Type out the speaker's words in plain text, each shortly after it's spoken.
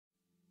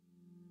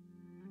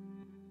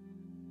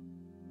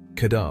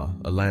Kedah,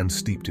 a land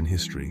steeped in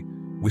history,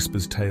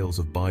 whispers tales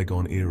of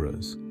bygone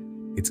eras.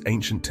 Its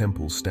ancient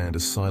temples stand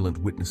as silent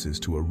witnesses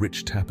to a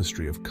rich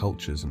tapestry of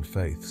cultures and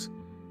faiths.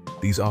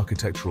 These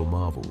architectural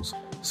marvels,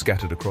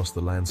 scattered across the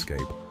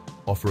landscape,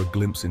 offer a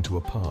glimpse into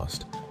a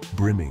past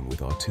brimming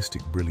with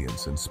artistic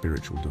brilliance and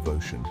spiritual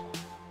devotion.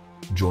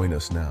 Join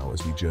us now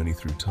as we journey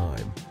through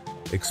time,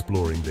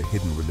 exploring the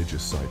hidden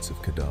religious sites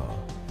of Kedah.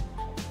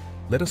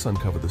 Let us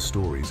uncover the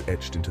stories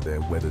etched into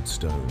their weathered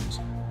stones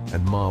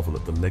and marvel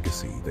at the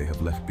legacy they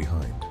have left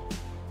behind.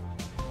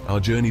 Our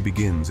journey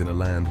begins in a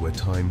land where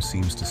time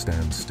seems to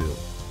stand still.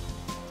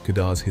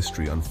 Kedah's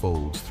history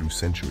unfolds through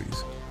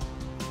centuries,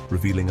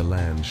 revealing a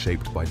land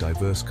shaped by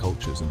diverse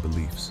cultures and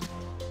beliefs.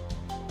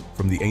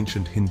 From the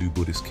ancient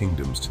Hindu-Buddhist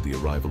kingdoms to the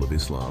arrival of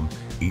Islam,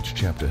 each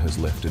chapter has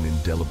left an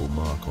indelible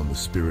mark on the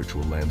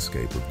spiritual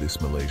landscape of this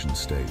Malaysian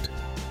state.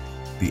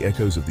 The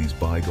echoes of these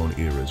bygone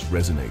eras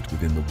resonate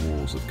within the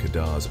walls of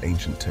Kedah's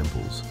ancient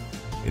temples,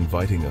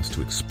 inviting us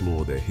to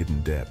explore their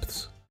hidden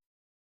depths.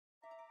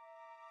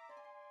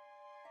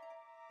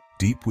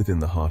 Deep within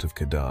the heart of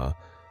Kedah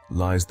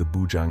lies the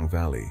Bujang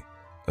Valley,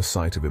 a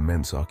site of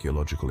immense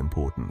archaeological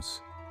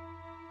importance.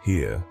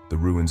 Here, the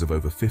ruins of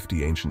over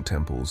 50 ancient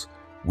temples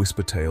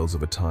whisper tales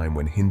of a time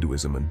when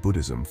Hinduism and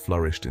Buddhism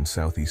flourished in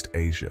Southeast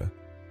Asia.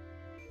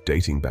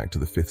 Dating back to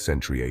the 5th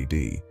century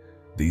AD,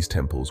 these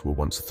temples were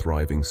once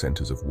thriving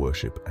centers of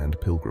worship and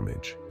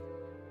pilgrimage.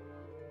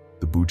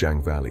 The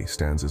Bujang Valley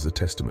stands as a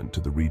testament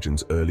to the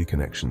region's early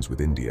connections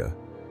with India,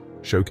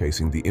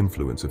 showcasing the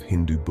influence of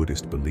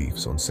Hindu-Buddhist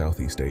beliefs on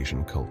Southeast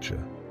Asian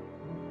culture.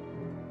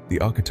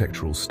 The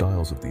architectural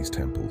styles of these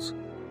temples,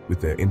 with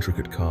their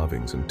intricate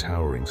carvings and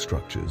towering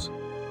structures,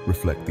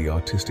 reflect the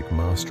artistic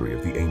mastery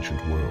of the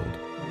ancient world.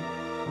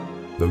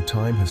 Though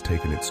time has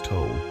taken its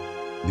toll,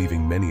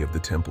 leaving many of the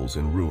temples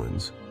in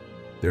ruins,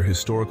 their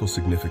historical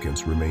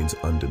significance remains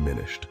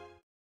undiminished.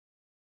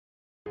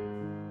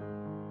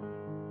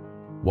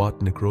 Wat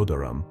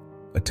Lamdin,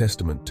 a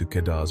testament to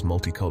Kedah's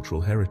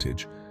multicultural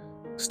heritage,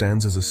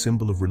 stands as a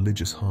symbol of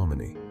religious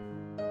harmony.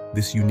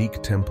 This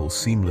unique temple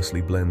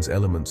seamlessly blends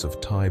elements of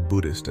Thai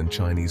Buddhist and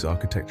Chinese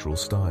architectural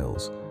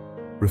styles,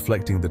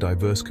 reflecting the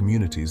diverse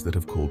communities that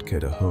have called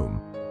Kedah home.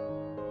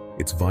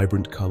 Its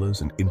vibrant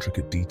colors and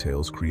intricate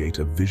details create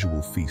a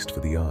visual feast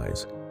for the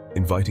eyes,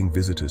 inviting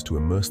visitors to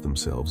immerse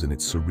themselves in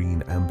its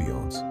serene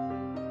ambience.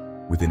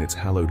 Within its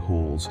hallowed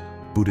halls,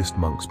 Buddhist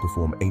monks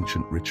perform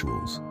ancient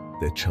rituals,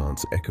 their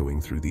chants echoing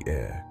through the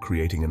air,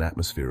 creating an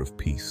atmosphere of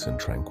peace and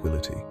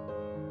tranquility.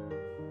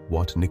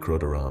 Wat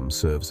Lamdin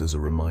serves as a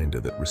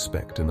reminder that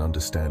respect and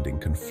understanding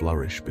can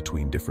flourish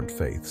between different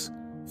faiths,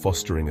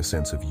 fostering a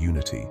sense of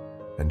unity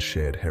and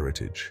shared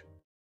heritage.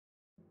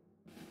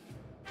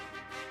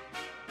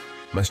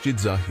 Masjid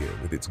Zahir,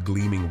 with its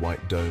gleaming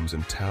white domes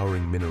and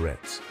towering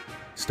minarets,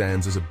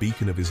 stands as a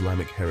beacon of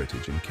Islamic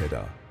heritage in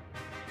Kedah.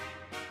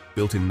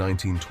 Built in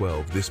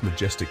 1912, this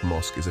majestic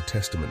mosque is a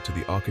testament to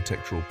the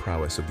architectural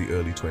prowess of the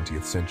early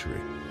 20th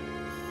century.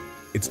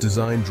 Its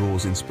design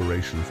draws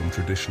inspiration from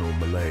traditional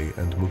Malay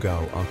and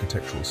Mughal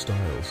architectural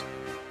styles,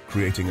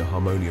 creating a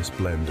harmonious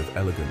blend of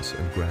elegance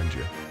and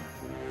grandeur.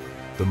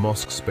 The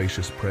mosque's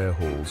spacious prayer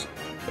halls,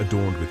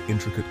 adorned with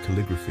intricate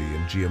calligraphy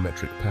and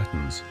geometric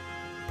patterns,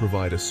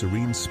 provide a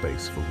serene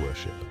space for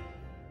worship.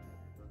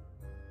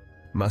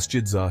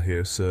 Masjid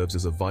Zahir serves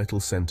as a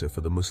vital center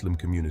for the Muslim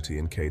community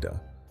in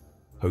Kedah,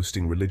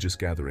 hosting religious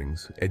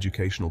gatherings,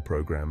 educational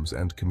programs,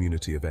 and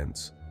community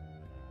events.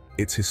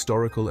 Its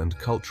historical and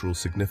cultural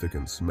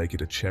significance make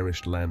it a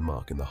cherished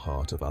landmark in the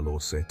heart of Alor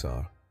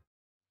Setar.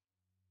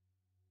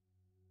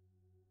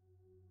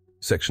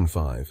 Section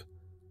 5.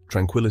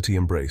 Tranquility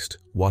embraced,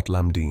 Wat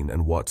Lamdin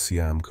and Wat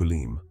Siam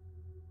Kulim.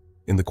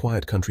 In the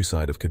quiet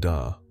countryside of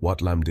Kedah, Wat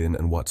Lamdin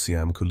and Wat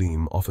Siam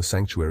Kulim offer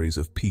sanctuaries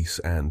of peace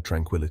and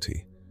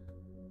tranquility.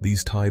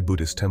 These Thai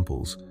Buddhist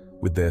temples,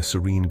 with their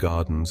serene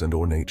gardens and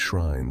ornate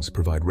shrines,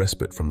 provide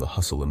respite from the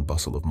hustle and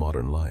bustle of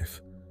modern life.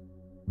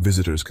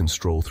 Visitors can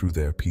stroll through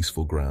their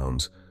peaceful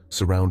grounds,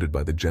 surrounded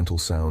by the gentle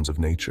sounds of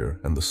nature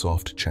and the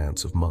soft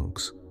chants of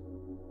monks.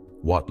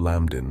 Wat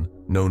Lamdin,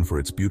 known for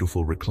its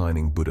beautiful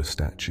reclining Buddha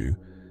statue,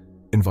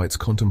 invites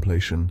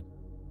contemplation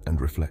and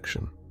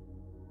reflection.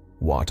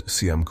 Wat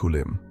Siam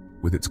Kulim,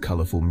 with its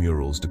colorful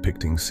murals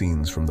depicting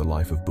scenes from the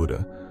life of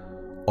Buddha,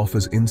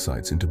 offers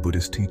insights into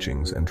Buddhist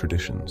teachings and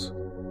traditions.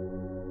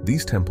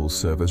 These temples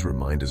serve as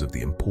reminders of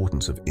the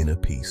importance of inner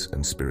peace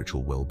and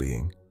spiritual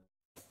well-being.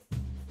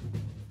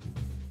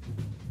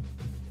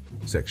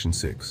 Section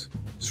 6.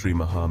 Sri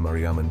Maha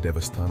Mariamman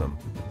Devasthanam,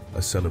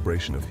 a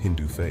celebration of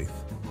Hindu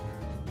faith.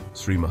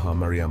 Sri Maha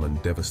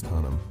Mariamman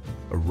Devasthanam,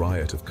 a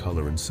riot of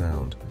color and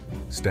sound,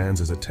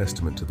 stands as a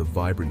testament to the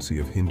vibrancy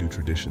of Hindu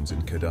traditions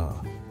in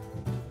Kedah.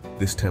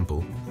 This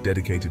temple,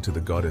 dedicated to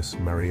the goddess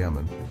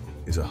Mariamman,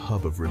 is a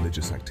hub of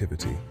religious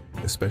activity,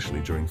 especially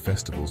during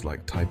festivals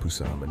like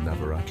Thaipusam and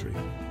Navaratri.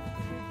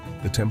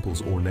 The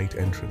temple's ornate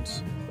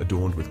entrance,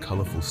 adorned with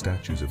colorful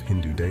statues of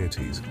Hindu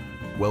deities,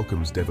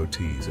 welcomes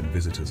devotees and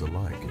visitors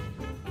alike.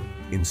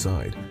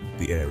 Inside,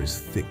 the air is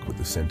thick with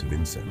the scent of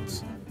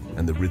incense,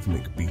 and the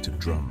rhythmic beat of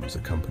drums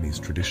accompanies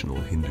traditional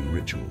Hindu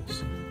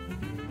rituals.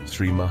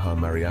 Sri Maha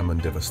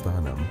Mariamman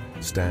Devasthanam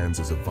stands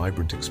as a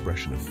vibrant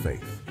expression of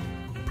faith,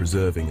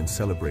 preserving and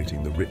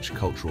celebrating the rich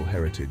cultural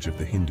heritage of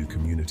the Hindu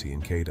community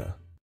in Kedah.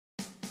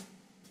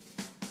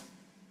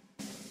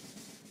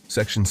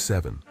 Section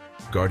 7.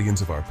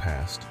 Guardians of our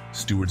past,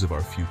 stewards of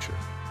our future.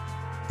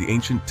 The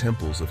ancient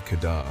temples of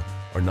Kedah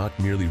are not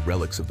merely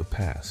relics of the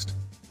past.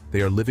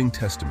 They are living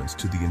testaments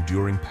to the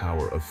enduring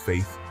power of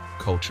faith,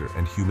 culture,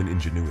 and human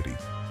ingenuity.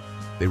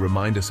 They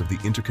remind us of the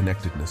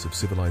interconnectedness of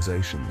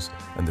civilizations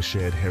and the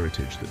shared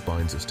heritage that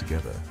binds us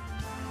together.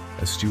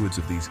 As stewards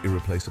of these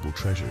irreplaceable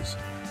treasures,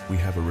 we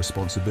have a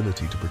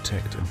responsibility to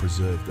protect and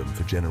preserve them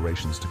for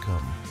generations to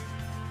come.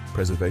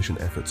 Preservation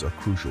efforts are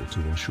crucial to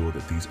ensure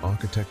that these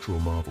architectural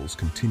marvels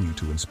continue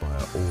to inspire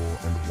awe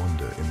and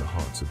wonder in the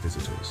hearts of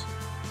visitors.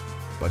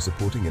 By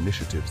supporting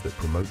initiatives that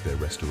promote their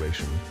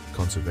restoration,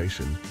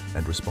 conservation,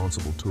 and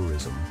responsible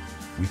tourism,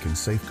 we can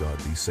safeguard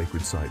these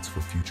sacred sites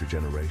for future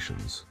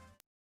generations.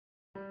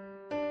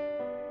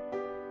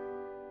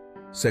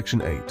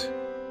 Section 8.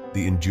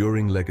 The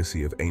enduring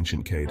legacy of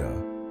ancient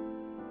Kedah.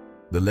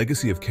 The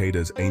legacy of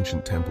Kedah's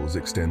ancient temples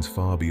extends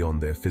far beyond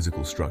their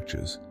physical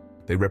structures.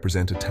 They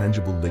represent a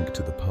tangible link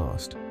to the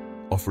past,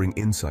 offering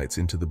insights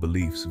into the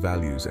beliefs,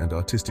 values, and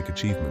artistic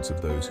achievements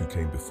of those who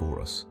came before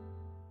us.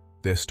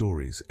 Their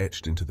stories,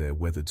 etched into their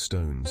weathered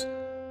stones,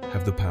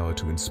 have the power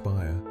to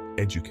inspire,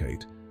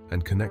 educate,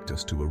 and connect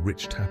us to a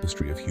rich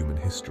tapestry of human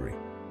history.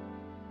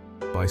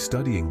 By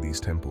studying these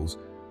temples,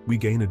 we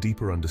gain a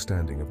deeper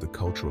understanding of the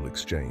cultural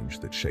exchange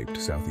that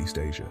shaped Southeast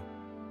Asia.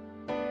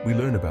 We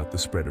learn about the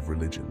spread of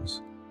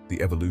religions,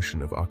 the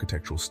evolution of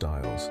architectural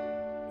styles,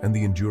 and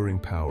the enduring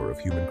power of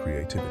human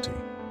creativity.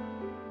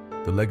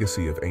 The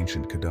legacy of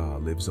ancient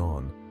Kedah lives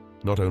on,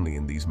 not only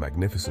in these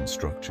magnificent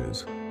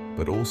structures,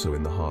 but also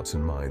in the hearts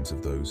and minds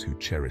of those who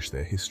cherish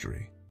their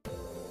history.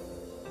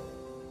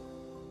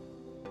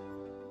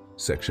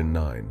 Section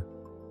 9.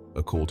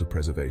 A call to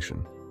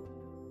preservation.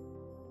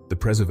 The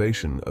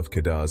preservation of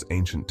Kedah's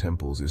ancient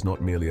temples is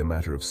not merely a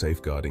matter of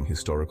safeguarding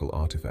historical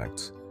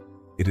artifacts.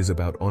 It is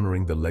about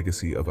honoring the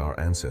legacy of our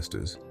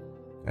ancestors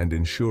and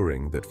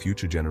ensuring that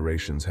future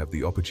generations have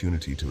the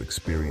opportunity to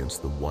experience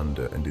the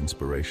wonder and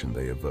inspiration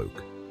they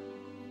evoke.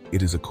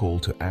 It is a call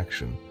to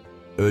action,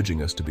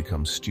 urging us to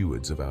become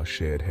stewards of our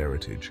shared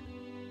heritage.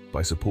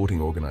 By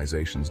supporting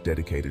organizations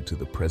dedicated to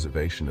the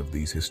preservation of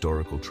these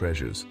historical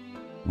treasures,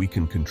 we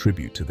can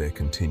contribute to their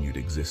continued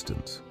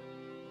existence.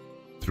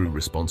 Through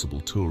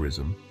responsible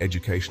tourism,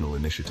 educational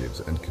initiatives,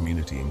 and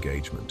community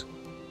engagement,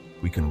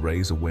 we can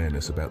raise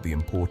awareness about the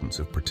importance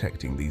of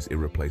protecting these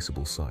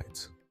irreplaceable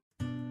sites.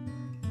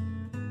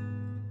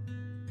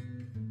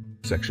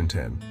 Section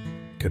 10.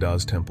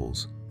 Kedah's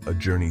Temples, a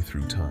journey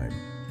through time.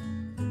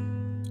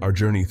 Our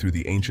journey through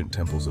the ancient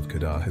temples of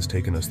Kedah has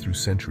taken us through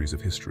centuries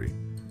of history,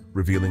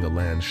 revealing a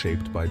land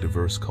shaped by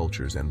diverse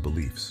cultures and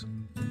beliefs.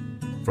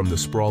 From the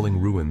sprawling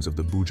ruins of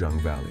the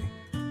Bujang Valley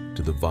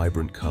to the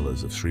vibrant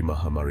colors of Sri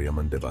Maha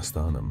Mariamman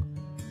Devasthanam,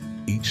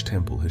 each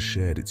temple has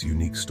shared its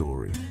unique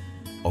story,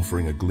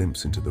 offering a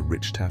glimpse into the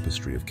rich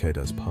tapestry of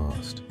Kedah's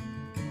past.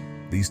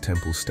 These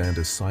temples stand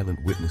as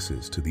silent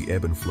witnesses to the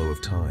ebb and flow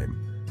of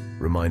time,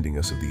 reminding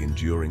us of the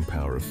enduring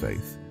power of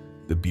faith,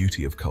 the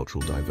beauty of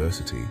cultural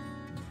diversity,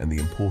 and the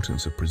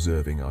importance of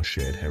preserving our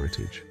shared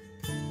heritage.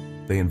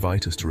 They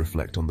invite us to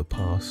reflect on the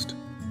past,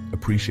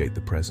 appreciate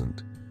the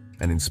present,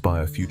 and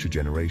inspire future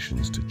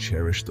generations to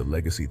cherish the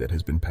legacy that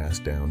has been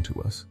passed down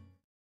to us.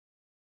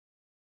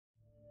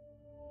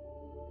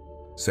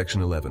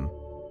 Section 11.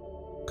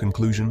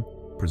 Conclusion: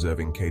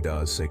 Preserving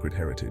Kedah's sacred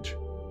heritage.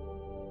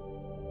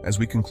 As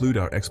we conclude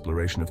our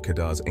exploration of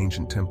Kedah's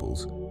ancient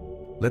temples,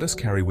 let us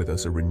carry with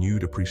us a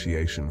renewed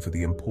appreciation for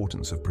the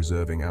importance of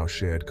preserving our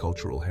shared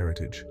cultural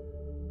heritage.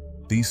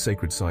 These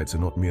sacred sites are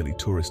not merely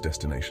tourist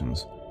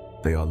destinations,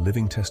 they are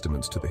living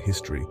testaments to the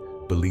history,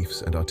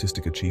 beliefs, and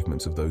artistic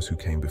achievements of those who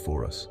came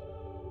before us.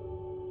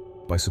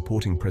 By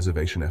supporting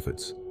preservation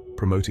efforts,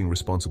 promoting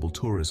responsible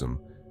tourism,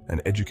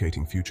 and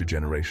educating future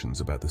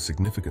generations about the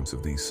significance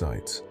of these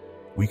sites,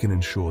 we can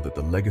ensure that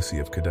the legacy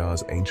of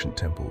Kedah's ancient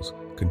temples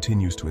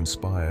continues to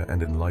inspire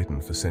and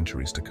enlighten for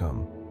centuries to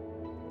come.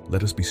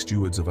 Let us be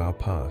stewards of our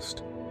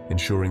past,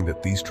 ensuring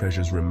that these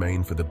treasures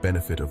remain for the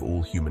benefit of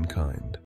all humankind.